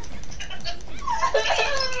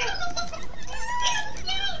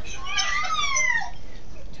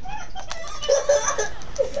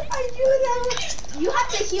 Ayuda! You have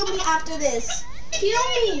to heal me after this. Heal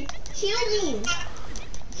me!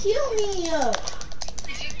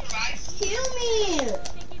 Did you survive? Heal me!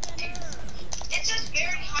 It's just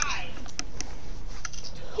very high.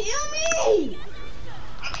 Heal me!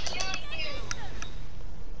 I'm healing you.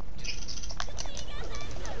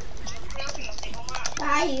 Creo que no tengo más.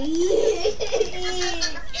 Ay,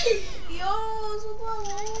 Dios, por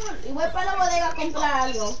favor. Y voy para la bodega a comprar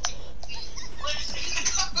algo.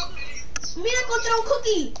 Mira, encontré un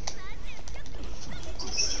cookie.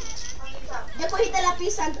 Ya cogiste la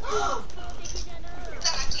pizza. ¡Oh!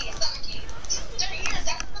 Están aquí. They're here.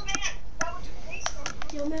 That's the man. That was the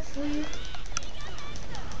basement. Yo me fui.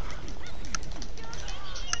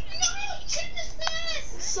 No, check this.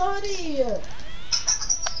 Sorry.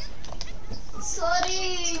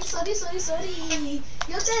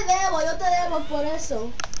 Yo te debo por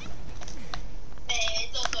eso.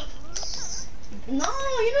 No,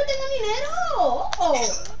 yo no tengo dinero.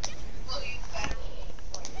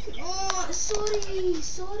 No, sorry.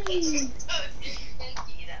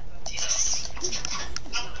 Mentira.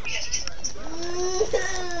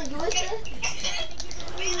 Yo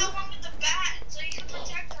We the one with the bat, so you can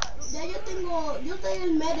protect us. ya yo estoy en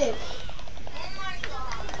el medic. Oh my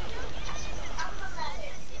god.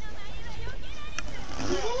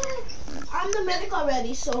 I'm the medic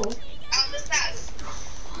already, so. ¿Dónde estás?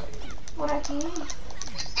 Por aquí.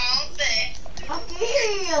 ¿Dónde? Aquí.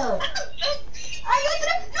 ¡Hay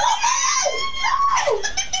otra!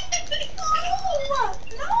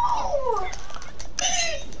 ¡No!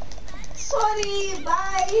 Sorry,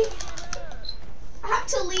 bye. I have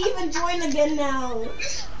to leave and join again now.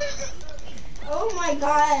 Oh my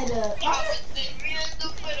god.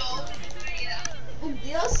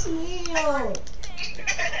 Dios mío.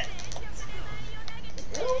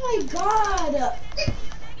 Oh my god.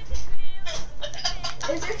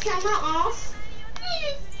 Is your camera off?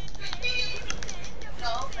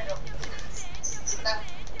 No, pero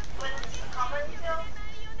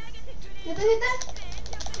 ¿Qué te dijiste?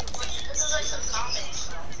 this is like some comedy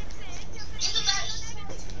show.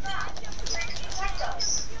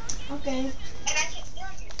 Okay. And I can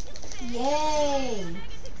hear you. Yay.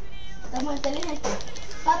 Estamos inteligentes.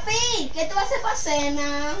 Papi, ¿qué tú vas a hacer para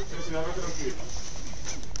cena?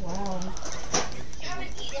 Wow. You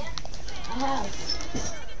haven't eaten? I have.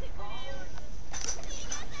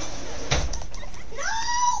 No!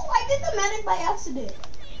 I did the medic by accident.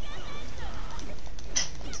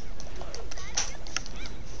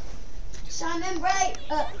 Shine and bright.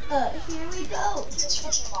 Here we go. Just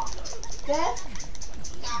for too long. Okay?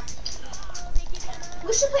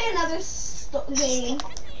 We should play another game.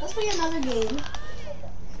 Let's play another game.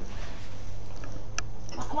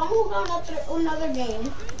 Vamos a jugar another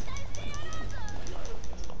game.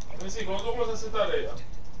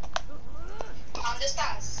 ¿Dónde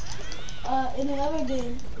estás? In another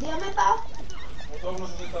game. Dígame, pa. Can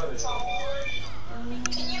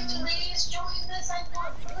you please join this? I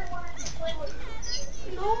really wanted to play with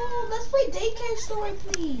you. No, let's play daycare story,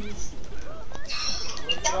 please.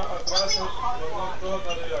 That's really a hard one.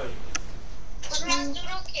 Pues más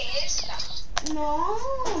duro que esta. No.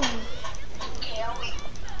 Okay, I'll wait.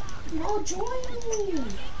 No, join me.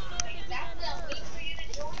 Exactly, I'll wait for you to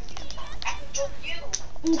join me. I can join you.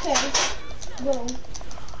 Okay. Go.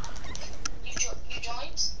 You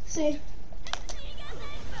joined? See.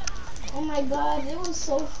 Oh my god, it was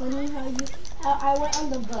so funny how I went on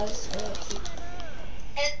the bus.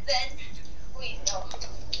 And then, wait, no.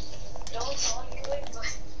 Don't tell anyone,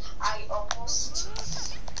 but I almost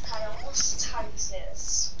typed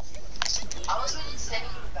this. I was really sitting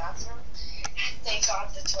in the bathroom, and thank God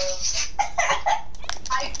the toilet.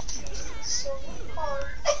 I did so hard.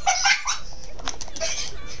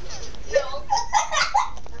 No.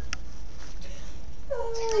 Oh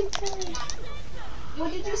my god. What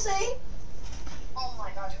did you say? Oh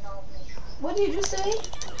my God, no. What did you say?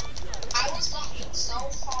 I was laughing so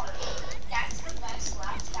hard. That's the best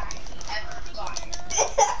laugh that I ever got.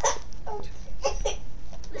 No,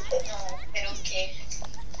 pero que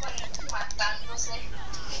matándose.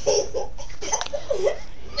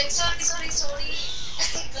 Like, sorry.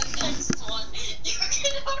 The next one, you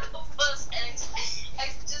get out of the bus and I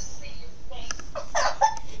just see your face.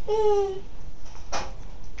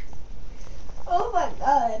 Oh my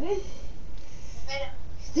god. Pero,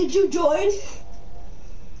 Did you join?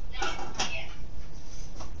 no, not yet.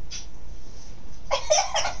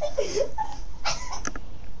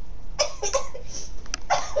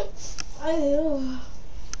 I know.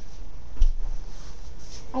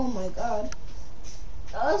 Oh my god.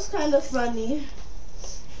 That was kind of funny.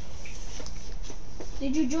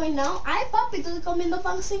 Did you join now? Ay, papi, tú comiendo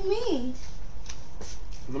pan sin mí.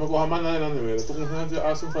 No me cojas más nada en la nevera, tú con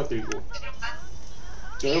hace un ratico.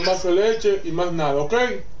 Tiene un vaso de leche y más nada, ¿ok?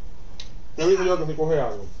 Ya aviso yo que se coge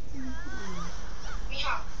algo.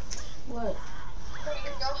 Mija, What? so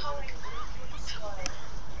you know how I joined?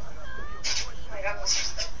 Oh my God, what's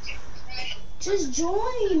this? Just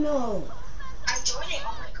join. No. I'm joining.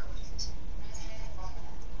 Oh my God.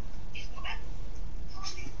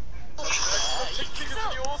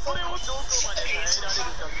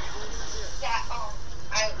 Yeah,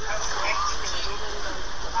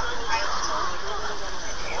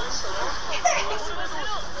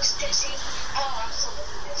 Stacy, oh, I'm so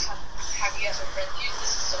lovely this. Have you ever read this? This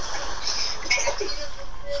is so funny. I have to use it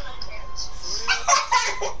my pants.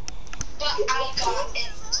 But I got in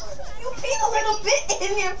the toilet. You peed a little bit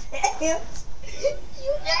in your pants.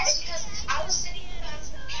 Yes, because I was sitting in the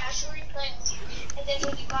bathroom casually playing with you, and then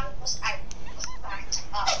when you got it, I was backed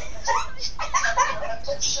up. I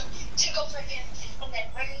took off my pants, and then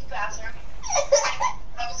went in the bathroom.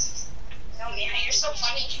 I was, no, man, you're so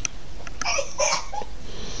funny.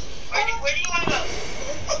 Where do you want to go?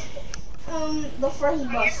 The first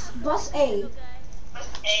bus. Bus A. Bus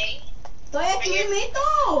A. Estoy aquí,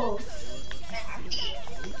 mito. Aquí.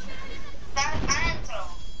 Está adentro.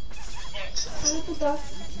 ¿Dónde tú estás?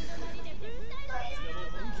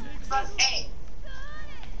 Bus A.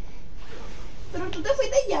 Pero tú te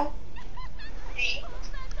fuiste ya. Sí.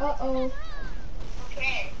 Uh-oh.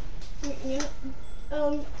 Okay.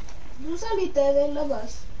 Tú saliste de la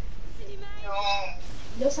bus. No.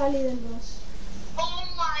 Yo salí del bus. Oh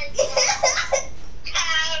my God.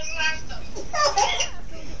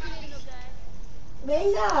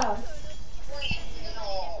 Venga. Wait,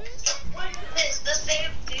 no. What is this? The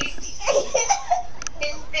same thing?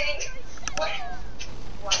 What?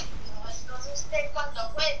 No es usted cuando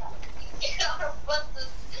juega.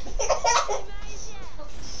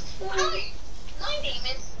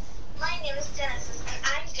 My name is Genesis, and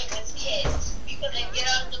I'm good with kids. Because I get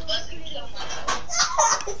out of the bus and kill myself.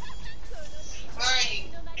 Alright,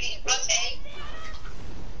 bus A.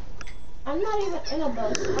 I'm not even in a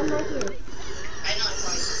bus. I'm right here. I know it's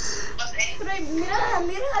like bus A. Pero mira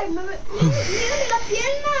la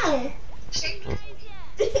pierna. Sí.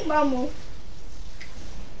 Vamos.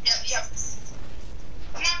 Yep.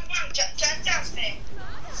 Come on, ya, stay.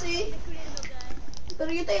 Sí.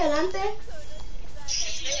 Pero yo estoy adelante.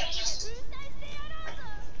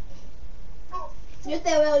 Yo te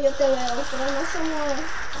veo, pero no somos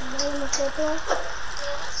uno de nosotros.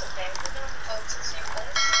 That's okay. We're going to go to the same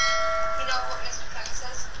place. You know what Mr. Penn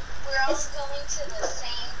says? We're all going to the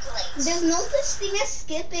same place. There's no such thing as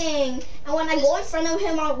skipping. And when I go in front of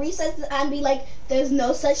him on recess, I'd be like, there's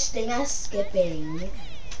no such thing as skipping.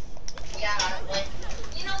 Yeah, like,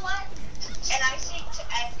 you know what? And I say to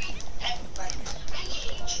everybody, I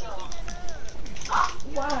hate you.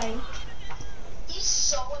 Why? He's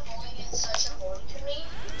so annoying and such a bully to me.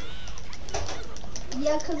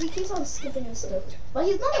 Yeah, because he keeps on skipping and stuff. But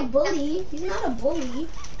he's not a bully. He's not a bully.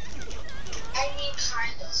 I mean,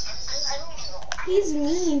 kind of. I don't know. He's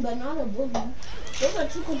mean, but not a bully. Those are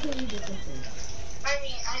two completely different things.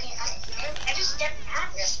 I just get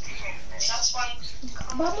mad at him, and that's why.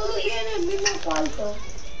 Vamos a vivir en el mismo cuarto.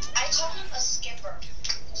 I call him a skipper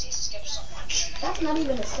because he skips so much. That's not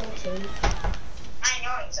even a sentence. I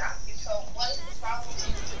know exactly. So what is the problem with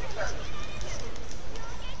skipper?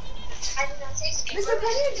 I did not say skipper. Mr.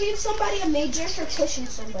 Penny gave somebody a major for pushing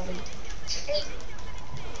somebody.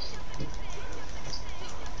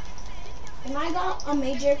 And I got a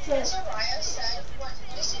major for... Soraya said, what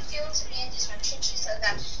does it feel to be in detention? She said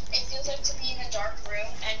that it feels like to be in a dark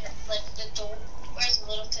room and like the door is a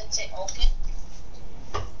little tinted open.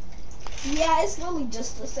 Yeah, it's really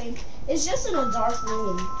just the same. It's just in a dark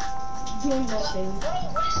room. Doing nothing.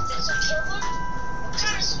 What is this, a killer? What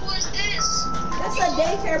kind of school is this? That's a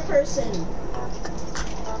daycare person.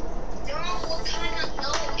 No, what kind of,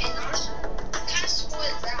 no, in our school, what kind of school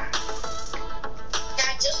is that?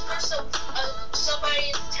 That just for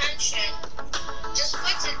somebody's attention, just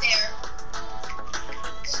puts it there.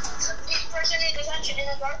 Just puts a big person in detention in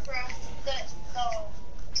a dark room, the door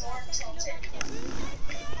tilted.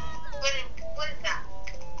 What is that?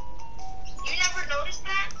 You never noticed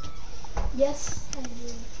that? Yes, I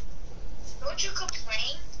do. Don't you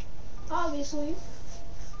complain? Obviously.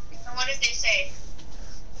 And what did they say?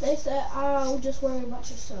 They said, oh, just worry about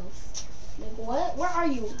yourself. Like, what? Where are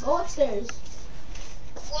you? Go upstairs.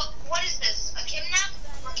 What is this? A kidnap?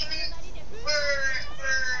 We're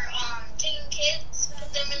taking kids,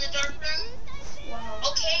 put them in the dark room?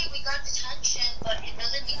 Wow. Okay, we got detention, but it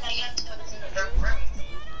doesn't mean that you have to put us in the dark room.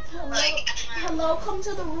 Hello, come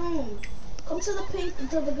to the room. Come to the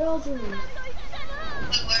girls' room.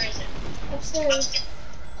 Wait, where is it? Upstairs.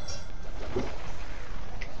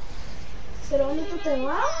 ¿Pero dónde tú te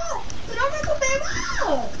vas? ¿Pero dónde tú te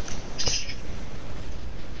vas?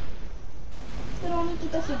 ¿Pero dónde tú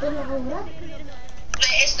te fuiste la obra?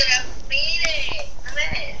 Mire, a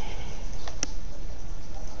ver.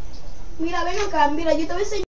 Mira, ven acá, mira, yo te voy a enseñar.